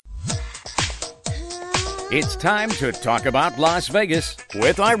It's time to talk about Las Vegas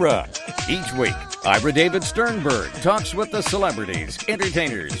with Ira. Each week, Ira David Sternberg talks with the celebrities,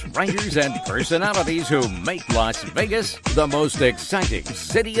 entertainers, writers, and personalities who make Las Vegas the most exciting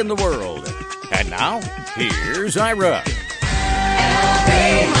city in the world. And now, here's Ira.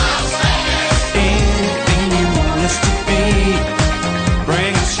 Anything you want us to be,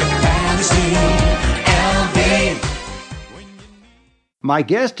 bring us your fantasy, LV. My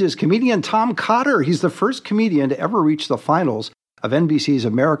guest is comedian Tom Cotter. He's the first comedian to ever reach the finals of NBC's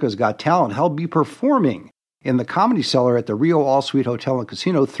America's Got Talent. He'll be performing in the Comedy Cellar at the Rio All Suite Hotel and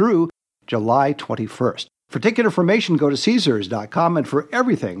Casino through July 21st. For ticket information, go to Caesars.com, and for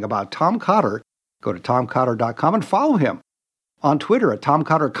everything about Tom Cotter, go to TomCotter.com and follow him on Twitter at Tom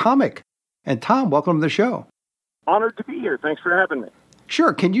Cotter Comic. And Tom, welcome to the show. Honored to be here. Thanks for having me.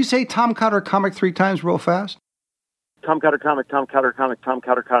 Sure. Can you say Tom Cotter Comic 3 times real fast? Tom Cotter Comic, Tom Cotter Comic, Tom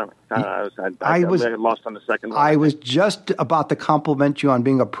Cotter Comic. I was lost on the second one. I was just about to compliment you on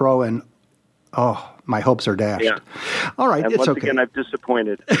being a pro, and my hopes are dashed. Yeah. All right, and it's once okay. again, I've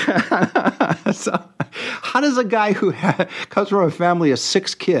disappointed. So, how does a guy who comes from a family of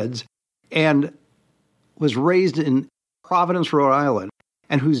 6 kids and was raised in Providence, Rhode Island,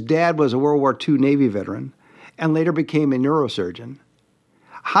 and whose dad was a World War II Navy veteran and later became a neurosurgeon,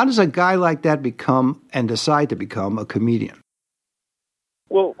 how does a guy like that become and decide to become a comedian?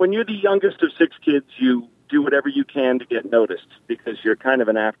 Well, when you're the youngest of 6 kids, you do whatever you can to get noticed because you're kind of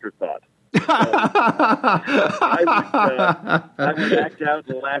an afterthought. I would act out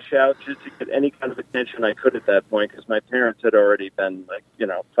and lash out just to get any kind of attention I could at that point because my parents had already been,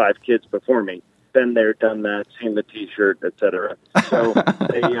 5 kids before me. Been there, done that, seen the T-shirt, etc. So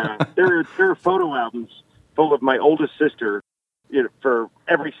there are photo albums full of my oldest sister, for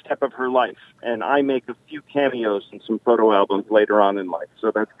every step of her life, and I make a few cameos in some photo albums later on in life. So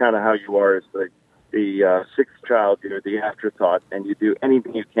that's kind of how you are as the sixth child. You're the afterthought, and you do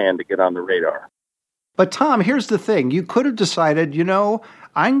anything you can to get on the radar. But Tom, here's the thing: you could have decided,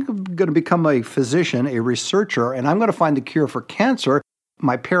 I'm going to become a physician, a researcher, and I'm going to find the cure for cancer.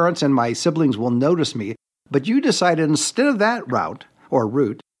 My parents and my siblings will notice me. But you decided instead of that route,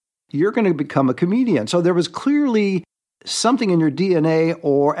 you're going to become a comedian. So there was clearly something in your DNA,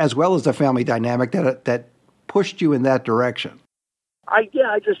 or as well as the family dynamic, that pushed you in that direction. I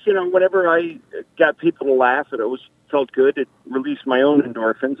just, whenever I got people to laugh, it always felt good. It released my own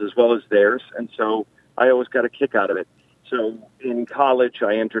endorphins as well as theirs, and so I always got a kick out of it. So in college,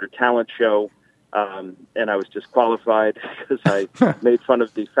 I entered a talent show, and I was disqualified because I made fun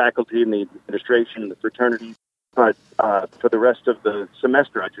of the faculty and the administration and the fraternity. But for the rest of the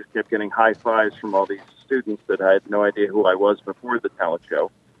semester, I just kept getting high fives from all these students that I had no idea who I was before the talent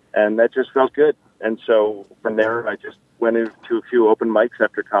show. And that just felt good. And so from there, I just went into a few open mics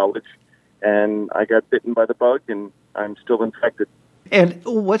after college, and I got bitten by the bug, and I'm still infected. And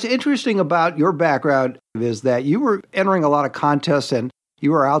what's interesting about your background is that you were entering a lot of contests, and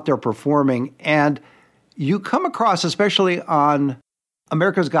you were out there performing, and you come across, especially on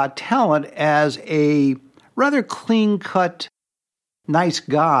America's Got Talent, as a rather clean-cut, nice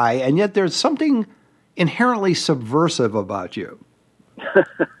guy, and yet there's something inherently subversive about you.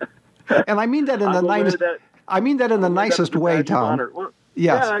 And I mean that in the nicest way, Tom. Well,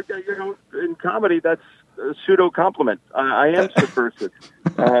 yes. Yeah, in comedy, that's a pseudo compliment. I am subversive.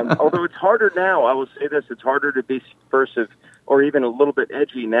 Although it's harder now, I will say this: it's harder to be subversive or even a little bit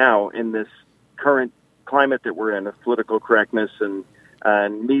edgy now in this current climate that we're in of political correctness and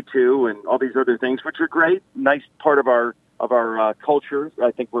Me Too and all these other things, which are great, nice part of our culture.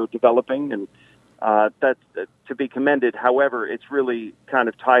 I think we're developing, and that's to be commended. However, it's really kind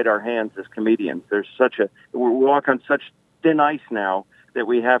of tied our hands as comedians. We walk on such thin ice now that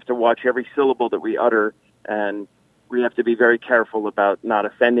we have to watch every syllable that we utter, and we have to be very careful about not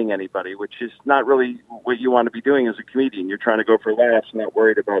offending anybody, which is not really what you want to be doing as a comedian. You're trying to go for laughs, not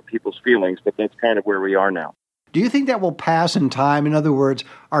worried about people's feelings, but that's kind of where we are now. Do you think that will pass in time? In other words,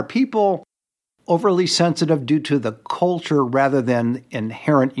 are people overly sensitive due to the culture rather than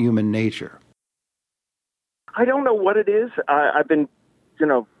inherent human nature? I don't know what it is. I've been,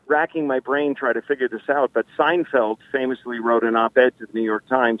 racking my brain trying to figure this out, but Seinfeld famously wrote an op-ed to the New York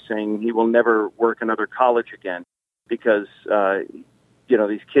Times saying he will never work another college again because,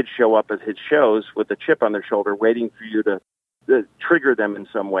 these kids show up at his shows with a chip on their shoulder waiting for you to trigger them in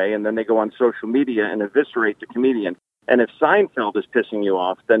some way, and then they go on social media and eviscerate the comedian. And if Seinfeld is pissing you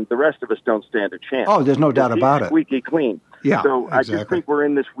off, then the rest of us don't stand a chance. Oh, there's no doubt about it. Squeaky clean. Yeah, so exactly. I just think we're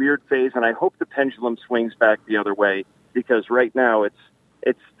in this weird phase, and I hope the pendulum swings back the other way, because right now it's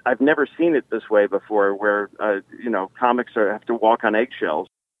I've never seen it this way before, where comics have to walk on eggshells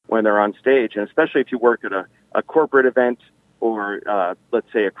when they're on stage. And especially if you work at a corporate event or, let's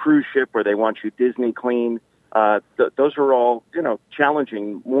say, a cruise ship where they want you Disney clean, those are all,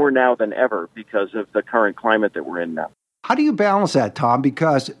 challenging more now than ever because of the current climate that we're in now. How do you balance that, Tom?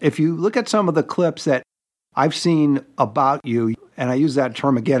 Because if you look at some of the clips that I've seen about you, and I use that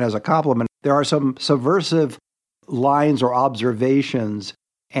term again as a compliment, there are some subversive lines or observations,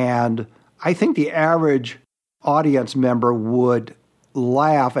 and I think the average audience member would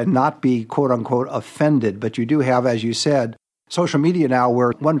laugh and not be, quote unquote, offended. But you do have, as you said, social media now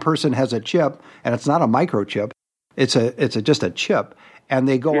where one person has a chip, and it's not a microchip, it's just a chip. And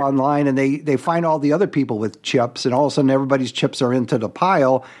they go online and they find all the other people with chips, and all of a sudden everybody's chips are into the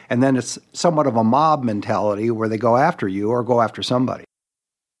pile, and then it's somewhat of a mob mentality where they go after you or go after somebody.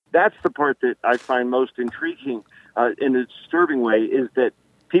 That's the part that I find most intriguing in a disturbing way, is that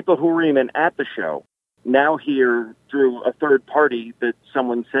people who were even at the show now hear through a third party that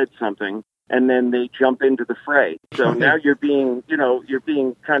someone said something, and then they jump into the fray. So now you're being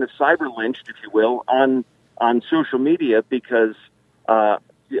kind of cyber lynched, if you will, on social media because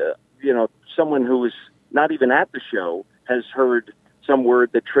someone who was not even at the show has heard some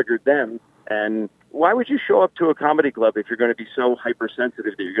word that triggered them. And why would you show up to a comedy club if you're going to be so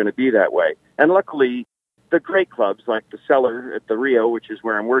hypersensitive that you're going to be that way? And luckily, the great clubs like the Cellar at the Rio, which is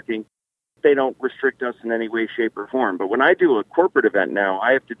where I'm working, they don't restrict us in any way, shape, or form. But when I do a corporate event now,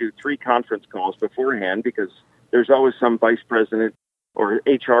 I have to do 3 conference calls beforehand because there's always some vice president or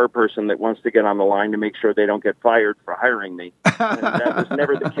HR person that wants to get on the line to make sure they don't get fired for hiring me. And that was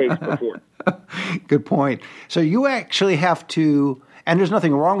never the case before. Good point. So you actually have to, and there's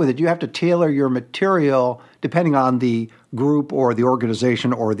nothing wrong with it, you have to tailor your material depending on the group or the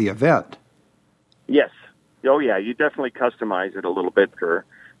organization or the event. Yes. Oh, yeah. You definitely customize it a little bit for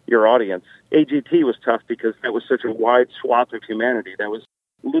your audience. AGT was tough because that was such a wide swath of humanity. That was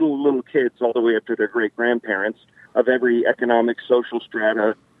little kids all the way up to their great-grandparents of every economic, social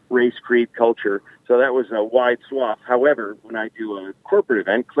strata, race, creed, culture. So that was a wide swath. However, when I do a corporate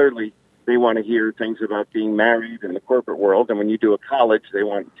event, clearly they want to hear things about being married in the corporate world. And when you do a college, they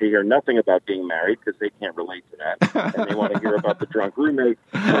want to hear nothing about being married because they can't relate to that. And they want to hear about the drunk roommate.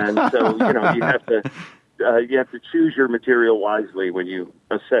 And so, you have to choose your material wisely when you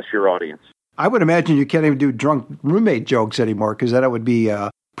assess your audience. I would imagine you can't even do drunk roommate jokes anymore because that would be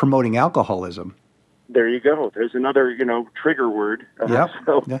promoting alcoholism. There you go. There's another, trigger word.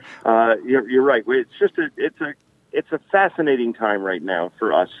 You're right. It's a fascinating time right now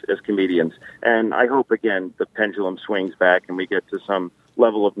for us as comedians. And I hope, again, the pendulum swings back and we get to some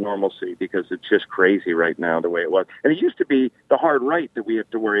level of normalcy because it's just crazy right now the way it was. And it used to be the hard right that we have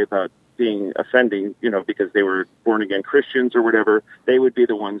to worry about being offending, because they were born-again Christians or whatever. They would be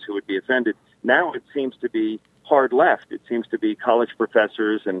the ones who would be offended. Now it seems to be hard left. It seems to be college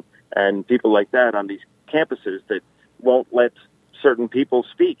professors and people like that on these campuses that won't let certain people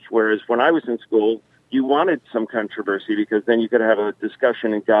speak. Whereas when I was in school, you wanted some controversy because then you could have a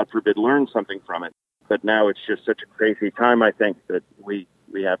discussion and, God forbid, learn something from it. But now it's just such a crazy time, I think, that we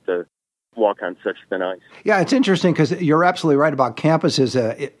have to walk on such thin ice. Yeah, it's interesting because you're absolutely right about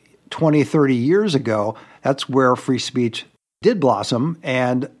campuses. 20, 30 years ago, that's where free speech did blossom.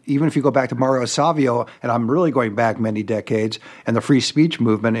 And even if you go back to Mario Savio, and I'm really going back many decades, and the free speech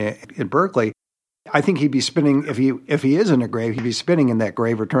movement in Berkeley, I think he'd be spinning, if he is in a grave, he'd be spinning in that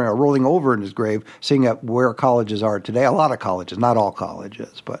grave or rolling over in his grave, seeing at where colleges are today. A lot of colleges, not all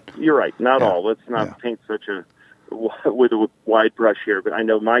colleges, but... You're right, not all. Let's not paint such with a wide brush here, but I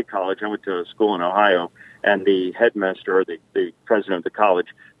know my college, I went to a school in Ohio, and the headmaster or the president of the college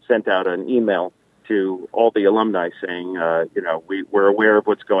sent out an email to all the alumni saying, we're aware of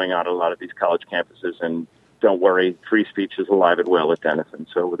what's going on at a lot of these college campuses, and don't worry, free speech is alive and well at Denison.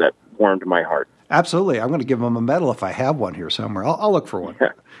 So that warmed my heart. Absolutely. I'm going to give him a medal if I have one here somewhere. I'll look for one.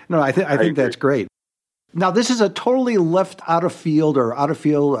 No, I think that's great. Now, this is a totally out of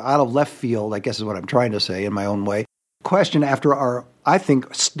left field, I guess is what I'm trying to say in my own way, question after our, I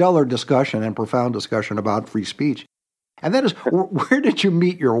think, stellar discussion and profound discussion about free speech. And that is, where did you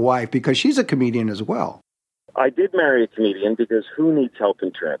meet your wife? Because she's a comedian as well. I did marry a comedian because who needs health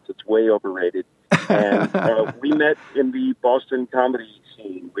insurance? It's way overrated. And we met in the Boston comedy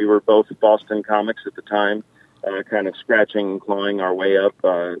scene. We were both Boston comics at the time, kind of scratching and clawing our way up.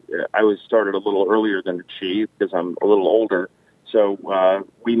 I was started a little earlier than she because I'm a little older. So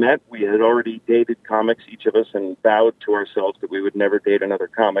we met. We had already dated comics, each of us, and vowed to ourselves that we would never date another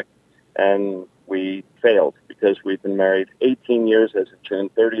comic. And we failed because we've been married 18 years as of June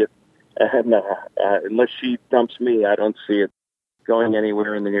 30th. And unless she dumps me, I don't see it going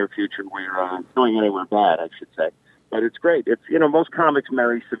anywhere in the near future. We're going anywhere bad, I should say. But it's great. It's, most comics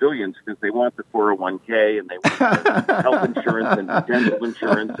marry civilians because they want the 401k and they want the health insurance and dental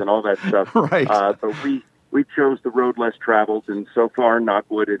insurance and all that stuff. Right. But we chose the road less traveled, and so far, knock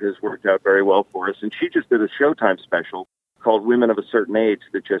wood, it has worked out very well for us. And she just did a Showtime special called Women of a Certain Age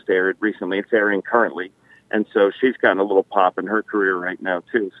that just aired recently. It's airing currently. And so she's gotten a little pop in her career right now,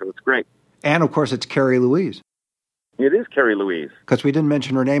 too. So it's great. And, of course, it's Carrie Louise. It is Carrie Louise. Because we didn't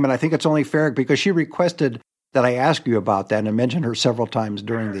mention her name, and I think it's only fair because she requested that I ask you about that and mentioned her several times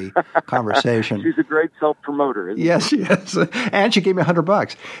during the conversation. She's a great self-promoter, isn't Yes, she is. And she gave me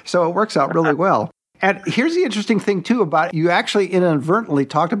 $100. So it works out really well. And here's the interesting thing, too, about you actually inadvertently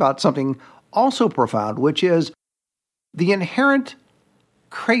talked about something also profound, which is the inherent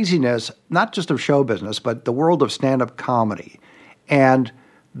craziness, not just of show business, but the world of stand-up comedy and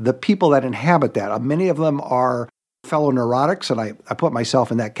the people that inhabit that. Many of them are fellow neurotics, and I put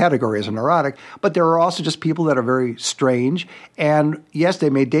myself in that category as a neurotic, but there are also just people that are very strange. And yes, they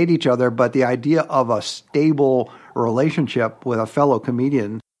may date each other, but the idea of a stable relationship with a fellow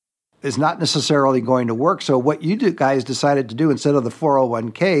comedian is not necessarily going to work. So what you guys decided to do instead of the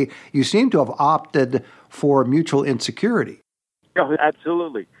 401k, you seem to have opted for mutual insecurity. Oh,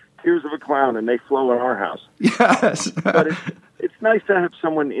 absolutely. Tears of a clown, and they flow in our house. Yes. But it's nice to have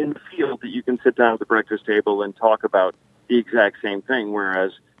someone in the field that you can sit down at the breakfast table and talk about the exact same thing,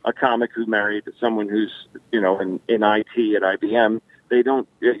 whereas a comic who married someone who's, in IT at IBM,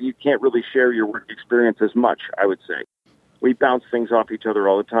 you can't really share your work experience as much, I would say. We bounce things off each other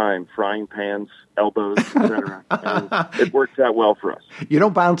all the time, frying pans, elbows, etc. And it works out well for us. You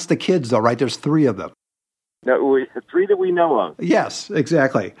don't bounce the kids, though, right? There's 3 of them. No, 3 that we know of. Yes,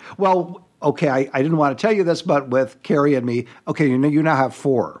 exactly. Well, okay, I didn't want to tell you this, but with Carrie and me, okay, you now have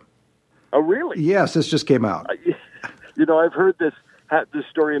 4. Oh, really? Yes, this just came out. I've heard this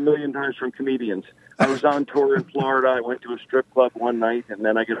story a million times from comedians. I was on tour in Florida. I went to a strip club one night, and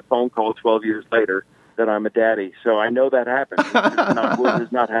then I get a phone call 12 years later that I'm a daddy. So I know that happened. It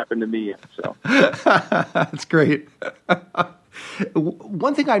has not happened to me yet. So that's great.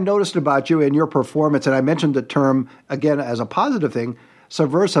 One thing I noticed about you in your performance, and I mentioned the term, again, as a positive thing,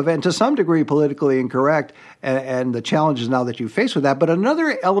 subversive, and to some degree politically incorrect, and the challenges now that you face with that. But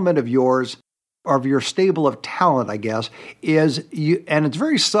another element of yours, or of your stable of talent, I guess, is you, and it's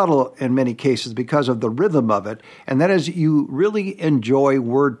very subtle in many cases because of the rhythm of it, and that is you really enjoy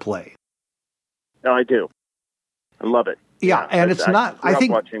wordplay. No, I do. I love it. Yeah, and it's not, I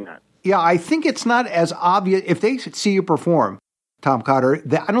think, watching that. Yeah, I think it's not as obvious. If they see you perform, Tom Cotter,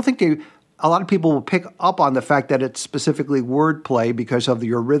 I don't think a lot of people will pick up on the fact that it's specifically wordplay because of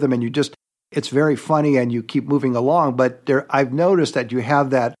your rhythm, and it's very funny and you keep moving along. But I've noticed that you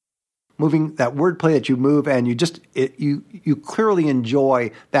have that wordplay that you move, and you clearly enjoy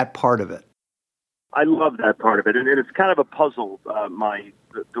that part of it. I love that part of it, and it's kind of a puzzle,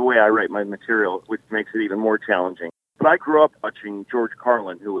 the way I write my material, which makes it even more challenging. But I grew up watching George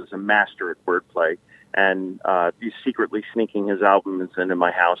Carlin, who was a master at wordplay, and he's secretly sneaking his albums into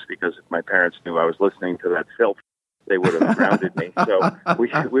my house because if my parents knew I was listening to that filth, they would have grounded me. So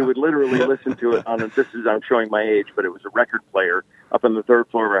we would literally listen to it I'm showing my age, but it was a record player up on the 3rd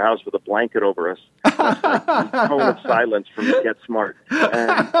floor of our house with a blanket over us. It's like the tone of silence from Get Smart.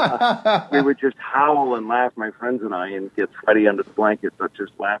 And we would just howl and laugh, my friends and I, and get sweaty under the blanket, but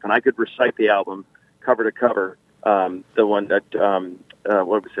just laugh. And I could recite the album cover to cover. The one that,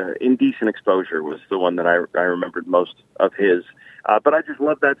 Indecent Exposure was the one that I remembered most of his. But I just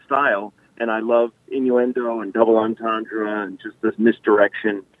love that style. And I love innuendo and double entendre and just this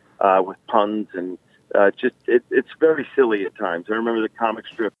misdirection with puns. And it's very silly at times. I remember the comic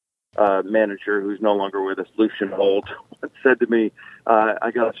strip manager, who's no longer with us, Lucian Holt, said to me,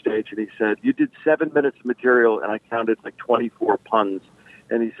 I got off stage and he said, "You did 7 minutes of material and I counted like 24 puns."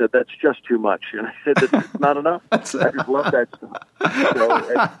 And he said, "That's just too much." And I said, "That's not enough." I just love that stuff.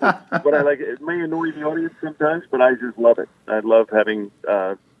 So, but I like it. It may annoy the audience sometimes, but I just love it. I love having,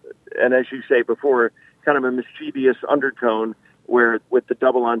 and as you say before, kind of a mischievous undertone where with the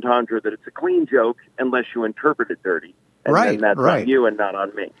double entendre that it's a clean joke unless you interpret it dirty. And right, that's right. on you and not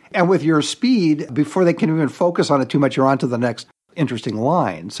on me. And with your speed, before they can even focus on it too much, you're on to the next interesting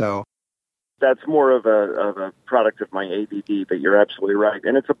line. So that's more of a product of my ADD, but you're absolutely right.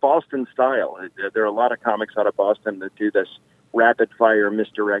 And it's a Boston style. There are a lot of comics out of Boston that do this rapid-fire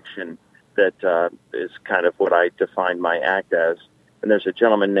misdirection that is kind of what I define my act as. And there's a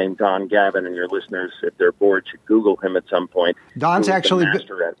gentleman named Don Gavin, and your listeners, if they're bored, should Google him at some point. Don's actually,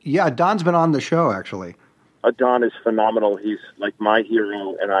 Don's been on the show, actually. Don is phenomenal. He's like my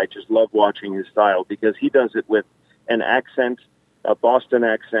hero, and I just love watching his style because he does it with an accent a Boston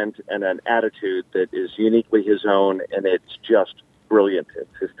accent and an attitude that is uniquely his own, and it's just brilliant.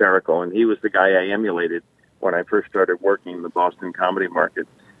 It's hysterical. And he was the guy I emulated when I first started working in the Boston comedy market.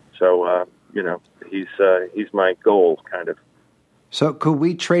 So, he's my goal, kind of. So could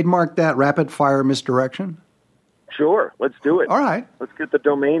we trademark that rapid-fire misdirection? Sure, let's do it. All right. Let's get the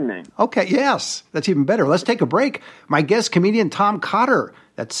domain name. Okay, yes, that's even better. Let's take a break. My guest, comedian Tom Cotter,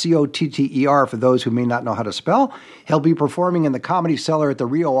 that's Cotter for those who may not know how to spell. He'll be performing in the Comedy Cellar at the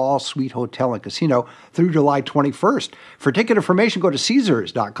Rio All Suite Hotel and Casino through July 21st. For ticket information, go to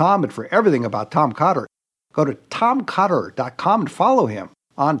Caesars.com, and for everything about Tom Cotter, go to TomCotter.com and follow him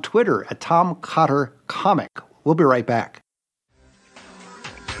on Twitter at Tom Cotter Comic. We'll be right back.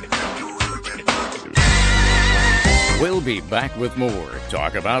 We'll be back with more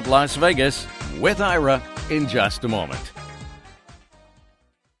Talk About Las Vegas with Ira in just a moment.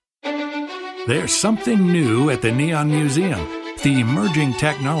 There's something new at the Neon Museum. The emerging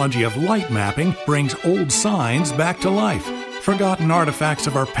technology of light mapping brings old signs back to life. Forgotten artifacts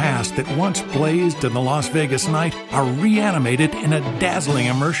of our past that once blazed in the Las Vegas night are reanimated in a dazzling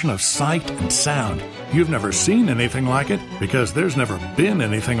immersion of sight and sound. You've never seen anything like it because there's never been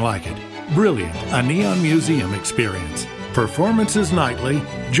anything like it. Brilliant, a Neon Museum experience. Performances nightly.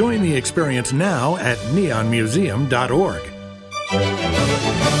 Join the experience now at neonmuseum.org.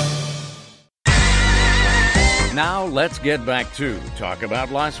 Now let's get back to Talk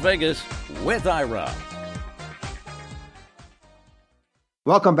About Las Vegas with Ira.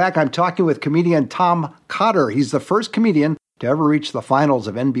 Welcome back. I'm talking with comedian Tom Cotter. He's the first comedian to ever reach the finals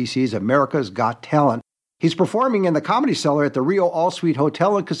of NBC's America's Got Talent. He's performing in the Comedy Cellar at the Rio All Suite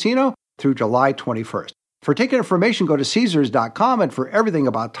Hotel and Casino through July 21st. For ticket information, go to Caesars.com, and for everything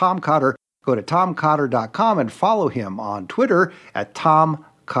about Tom Cotter, go to TomCotter.com and follow him on Twitter at Tom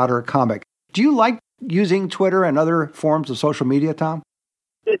Cotter Comic. Do you like using Twitter and other forms of social media, Tom?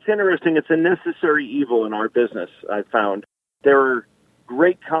 It's interesting. It's a necessary evil in our business, I've found. There are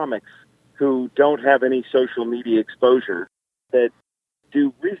great comics who don't have any social media exposure that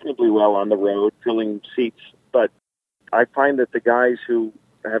do reasonably well on the road, filling seats. But I find that the guys who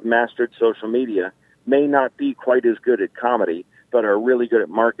have mastered social media may not be quite as good at comedy, but are really good at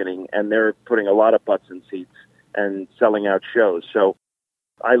marketing, and they're putting a lot of butts in seats and selling out shows. So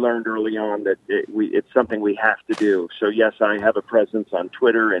I learned early on that it's something we have to do. So yes, I have a presence on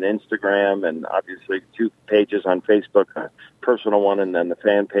Twitter and Instagram, and obviously 2 pages on Facebook, a personal one and then the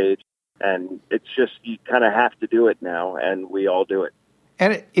fan page. And it's just, you kind of have to do it now, and we all do it.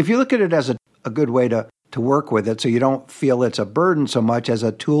 And if you look at it as a good way to work with it, so you don't feel it's a burden so much as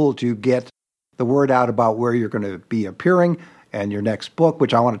a tool to get the word out about where you're going to be appearing and your next book,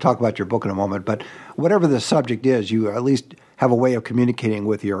 which I want to talk about your book in a moment. But whatever the subject is, you at least have a way of communicating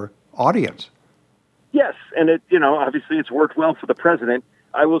with your audience. Yes, and obviously it's worked well for the president.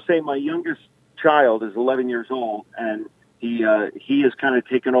 I will say my youngest child is 11 years old, and he has kind of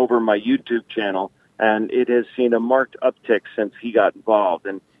taken over my YouTube channel, and it has seen a marked uptick since he got involved.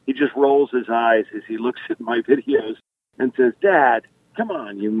 And he just rolls his eyes as he looks at my videos and says, "Dad, come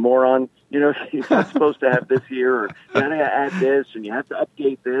on, you moron. You're not supposed to have this here, or you got to add this, and you have to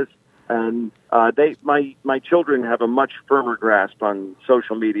update this." And my children have a much firmer grasp on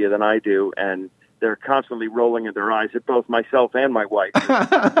social media than I do, and they're constantly rolling in their eyes at both myself and my wife, who,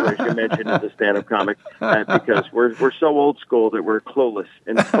 as you mentioned, is a stand-up comic, because we're so old school that we're clueless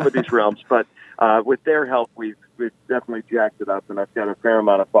in some of these realms. But with their help, we've definitely jacked it up, and I've got a fair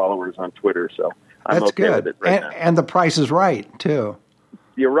amount of followers on Twitter, so I'm That's okay good. with it right now. And the price is right, too.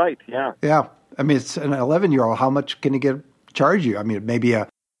 You're right, yeah. Yeah. I mean, it's an 11-year-old. How much can he charge you? I mean, maybe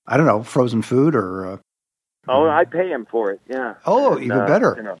I don't know, frozen food or... Oh, I pay him for it, yeah. Oh, even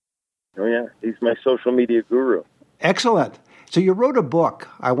better. Oh, yeah. He's my social media guru. Excellent. So you wrote a book.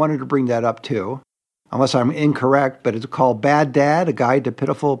 I wanted to bring that up, too, unless I'm incorrect, but it's called Bad Dad, A Guide to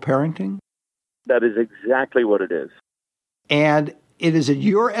Pitiful Parenting. That is exactly what it is. And is it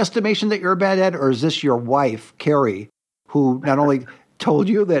your estimation that you're a bad dad, or is this your wife, Carrie, who not only told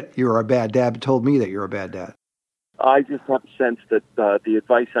you that you're a bad dad, but told me that you're a bad dad? I just have a sense that the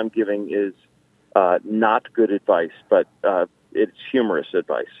advice I'm giving is not good advice, but it's humorous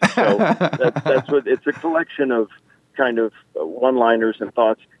advice. So that's what it's a collection of kind of one-liners and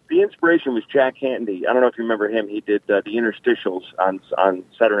thoughts. The inspiration was Jack Handey. I don't know if you remember him. He did the interstitials on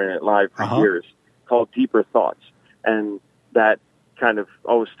Saturday Night Live for years, called Deeper Thoughts, and that kind of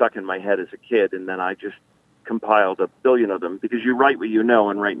always stuck in my head as a kid. And then I just compiled a billion of them, because you write what you know,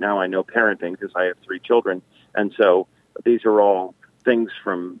 and right now I know parenting because I have 3 children, and so these are all things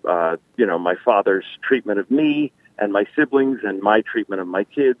from my father's treatment of me and my siblings and my treatment of my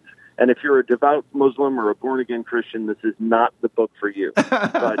kids, And if you're a devout Muslim or a born-again Christian, this is not the book for you.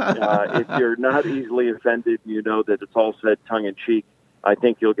 But if you're not easily offended, you know that it's all said tongue-in-cheek, I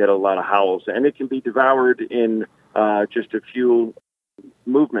think you'll get a lot of howls. And it can be devoured in just a few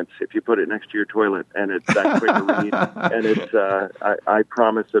movements if you put it next to your toilet, and it's that quick to read. And it's I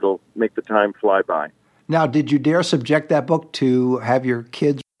promise it'll make the time fly by. Now, did you dare subject that book to have your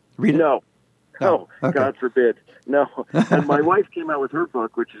kids read it? No, Okay. God forbid. No. And my wife came out with her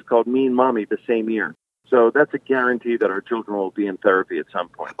book, which is called Mean Mommy, the same year. So that's a guarantee that our children will be in therapy at some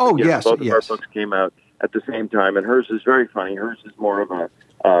point. Oh, Again, yes, both yes. of our books came out at the same time, and hers is very funny. Hers is more of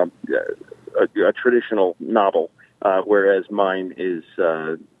a traditional novel, whereas mine is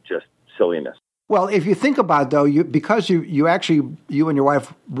just silliness. Well, if you think about it, though, because you and your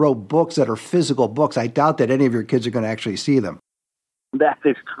wife wrote books that are physical books, I doubt that any of your kids are going to actually see them. That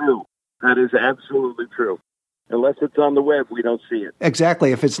is true. That is absolutely true. Unless it's on the web, we don't see it.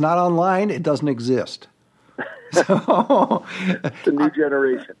 Exactly. If it's not online, it doesn't exist. So, It's a new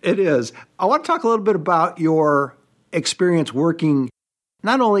generation. It is. I want to talk a little bit about your experience working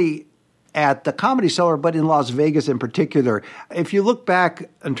not only at the Comedy Cellar, but in Las Vegas in particular. If you look back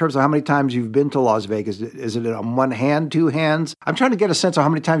in terms of how many times you've been to Las Vegas, is it on one hand, two hands? I'm trying to get a sense of how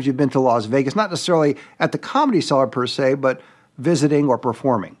many times you've been to Las Vegas, not necessarily at the Comedy Cellar per se, but visiting or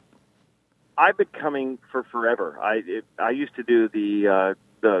performing. I've been coming for forever. I used to do the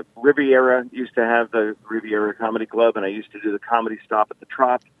Riviera, used to have the Riviera Comedy Club, and I used to do the Comedy Stop at the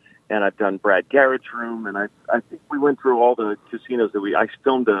Trop, and I've done Brad Garrett's Room, and I think we went through all the casinos that I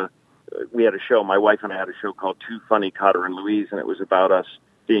filmed we had a show, my wife and I had a show called Too Funny, Cotter and Louise, and it was about us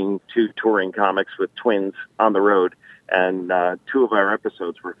being two touring comics with twins on the road, and two of our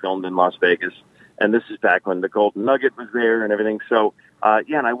episodes were filmed in Las Vegas. And this is back when the Golden Nugget was there and everything. So,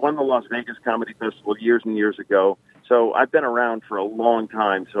 and I won the Las Vegas Comedy Festival years and years ago. So I've been around for a long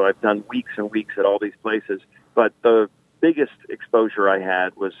time. So I've done weeks and weeks at all these places. But the biggest exposure I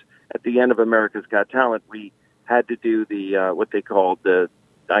had was at the end of America's Got Talent. We had to do the what they called the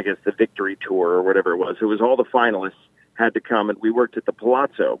victory tour or whatever it was. It was all the finalists had to come, and we worked at the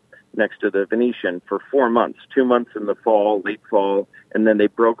Palazzo next to the Venetian for 4 months, 2 months in the fall, late fall, and then they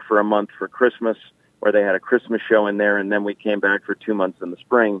broke for a month for Christmas, where they had a Christmas show in there, and then we came back for 2 months in the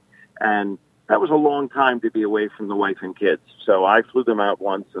spring. And that was a long time to be away from the wife and kids. So I flew them out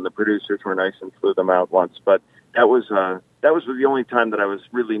once, and the producers were nice and flew them out once. But that was the only time that I was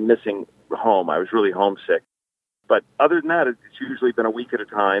really missing home. I was really homesick. But other than that, it's usually been a week at a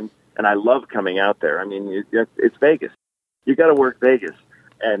time, and I love coming out there. I mean, it's Vegas. You got to work Vegas.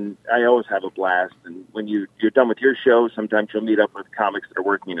 And I always have a blast. And when you're done with your show, sometimes you'll meet up with comics that are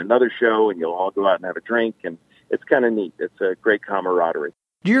working in another show, and you'll all go out and have a drink. And it's kind of neat. It's a great camaraderie.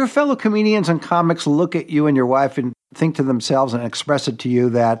 Do your fellow comedians and comics look at you and your wife and think to themselves and express it to you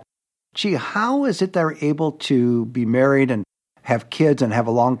that, gee, how is it they're able to be married and have kids and have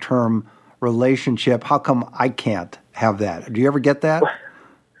a long-term relationship? How come I can't have that? Do you ever get that?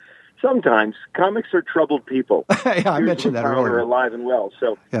 Sometimes. Comics are troubled people. Yeah, I mentioned that earlier. Are alive and well.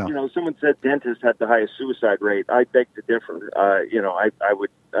 So, yeah. Someone said dentists had the highest suicide rate. I beg to differ. I would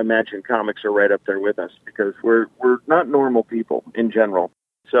imagine comics are right up there with us because we're not normal people in general.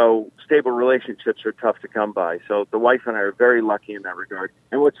 So stable relationships are tough to come by. So the wife and I are very lucky in that regard.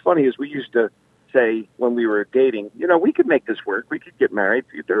 And what's funny is we used to say when we were dating, we could make this work. We could get married.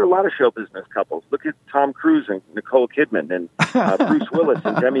 There are a lot of show business couples. Look at Tom Cruise and Nicole Kidman and Bruce Willis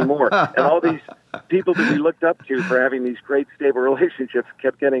and Demi Moore. And all these people that we looked up to for having these great, stable relationships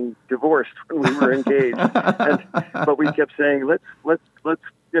kept getting divorced when we were engaged. But we kept saying,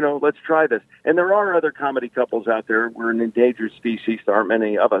 let's try this. And there are other comedy couples out there. We're an endangered species. There aren't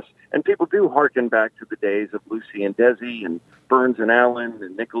many of us. And people do hearken back to the days of Lucy and Desi and Burns and Allen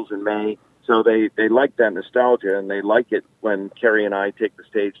and Nichols and May. So they like that nostalgia, and they like it when Kerry and I take the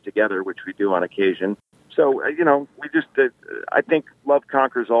stage together, which we do on occasion. So, we just, I think love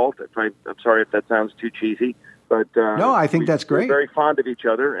conquers all. I'm sorry if that sounds too cheesy, but no, I think that's great. We're very fond of each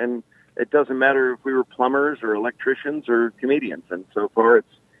other, and it doesn't matter if we were plumbers or electricians or comedians. And so far,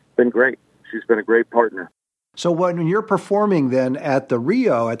 it's been great. She's been a great partner. So when you're performing then at the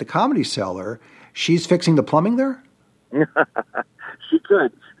Rio, at the Comedy Cellar, she's fixing the plumbing there? She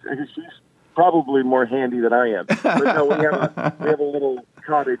could. She's probably more handy than I am. But no, we have a little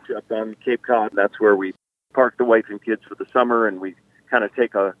cottage up on Cape Cod. That's where we park the wife and kids for the summer, and we kind of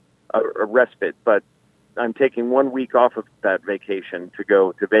take a respite. But I'm taking 1 week off of that vacation to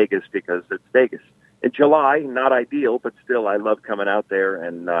go to Vegas because it's Vegas. In July, not ideal, but still I love coming out there,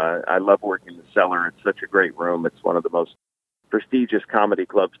 and I love working the Cellar. It's such a great room. It's one of the most prestigious comedy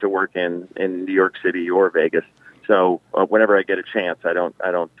clubs to work in New York City or Vegas. So whenever I get a chance, I don't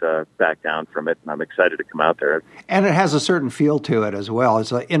back down from it, and I'm excited to come out there. And it has a certain feel to it as well.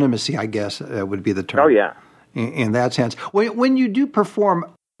 It's an intimacy, I guess, would be the term. Oh, yeah. In that sense. When you do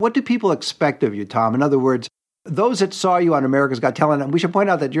perform, what do people expect of you, Tom? In other words, those that saw you on America's Got Talent, and we should point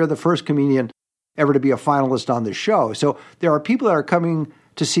out that you're the first comedian ever to be a finalist on the show. So there are people that are coming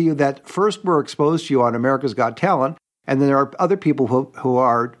to see you that first were exposed to you on America's Got Talent, and then there are other people who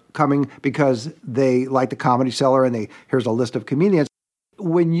are coming because they like the Comedy Cellar and here's a list of comedians.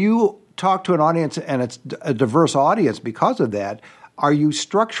 When you talk to an audience, and it's a diverse audience because of that, are you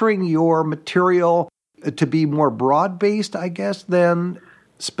structuring your material to be more broad-based, I guess, than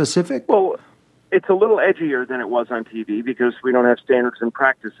specific? Well, it's a little edgier than it was on TV because we don't have standards and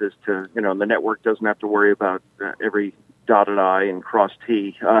practices to, the network doesn't have to worry about every dotted I and crossed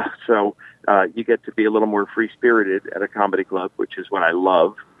T. So you get to be a little more free-spirited at a comedy club, which is what I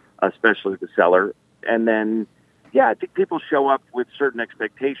love, especially the Cellar. And then, I think people show up with certain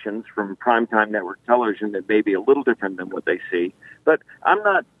expectations from primetime network television that may be a little different than what they see. But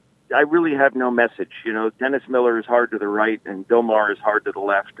I really have no message. Dennis Miller is hard to the right and Bill Maher is hard to the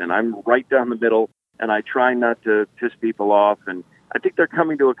left, and I'm right down the middle, and I try not to piss people off. And I think they're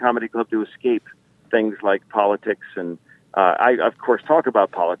coming to a comedy club to escape things like politics. And I, of course, talk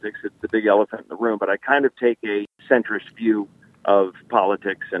about politics. It's the big elephant in the room, but I kind of take a centrist view of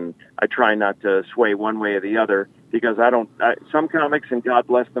politics, and I try not to sway one way or the other because some comics, and God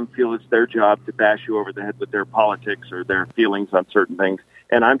bless them, feel it's their job to bash you over the head with their politics or their feelings on certain things.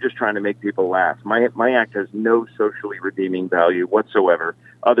 And I'm just trying to make people laugh. My act has no socially redeeming value whatsoever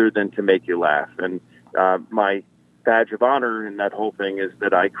other than to make you laugh. And my badge of honor in that whole thing is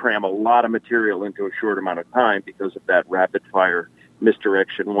that I cram a lot of material into a short amount of time because of that rapid-fire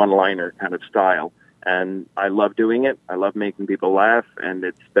misdirection, one-liner kind of style. And I love doing it. I love making people laugh, and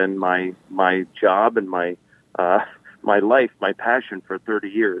it's been my job and my life, my passion for 30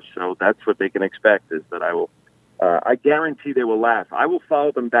 years. So that's what they can expect, is that I guarantee they will laugh. I will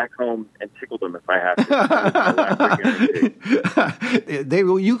follow them back home and tickle them if I have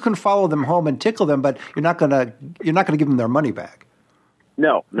to. You can follow them home and tickle them, but you're not gonna give them their money back.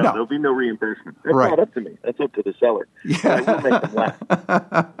 No, there'll be no reimbursement. That's not up to me. That's up to the seller. Yeah. I will make them laugh.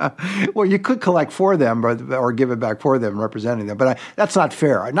 Well, you could collect for them or give it back for them, representing them, but that's not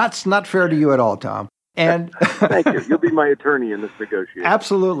fair. Not fair to you at all, Tom. And thank you. You'll be my attorney in this negotiation.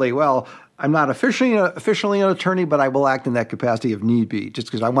 Absolutely. Well, I'm not officially an attorney, but I will act in that capacity if need be, just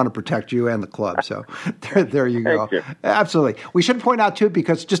because I want to protect you and the club. So there you go. Thank you. Absolutely. We should point out, too,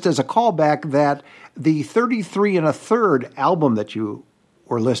 because just as a callback, that the 33 1/3 album that you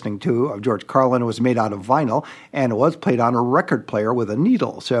were listening to of George Carlin was made out of vinyl, and it was played on a record player with a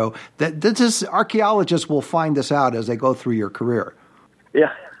needle. So archaeologists will find this out as they go through your career.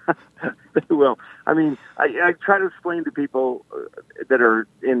 Yeah. Well, I mean, I try to explain to people that are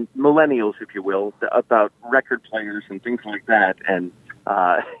in millennials, if you will, about record players and things like that, and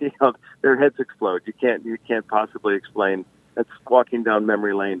their heads explode. You can't possibly explain. That's walking down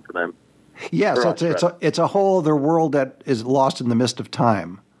memory lane for them. Yes, it's a whole other world that is lost in the mist of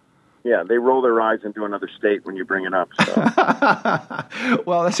time. Yeah, they roll their eyes into another state when you bring it up. So.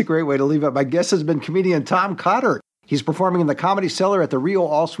 Well, that's a great way to leave it. My guest has been comedian Tom Cotter. He's performing in the Comedy Cellar at the Rio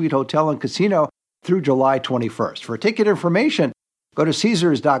All Suite Hotel and Casino through July 21st. For ticket information, go to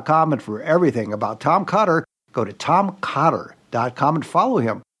Caesars.com, and for everything about Tom Cotter, go to TomCotter.com and follow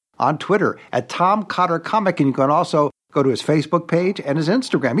him on Twitter at Tom Cotter Comic, and you can also go to his Facebook page and his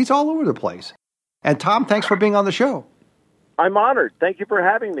Instagram. He's all over the place. And Tom, thanks for being on the show. I'm honored. Thank you for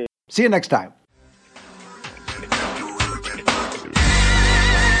having me. See you next time.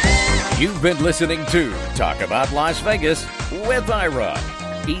 You've been listening to Talk About Las Vegas with Ira.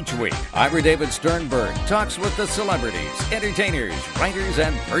 Each week, Ira David Sternberg talks with the celebrities, entertainers, writers,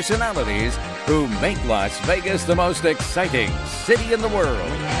 and personalities who make Las Vegas the most exciting city in the world.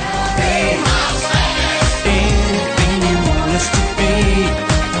 Anything you want us to be.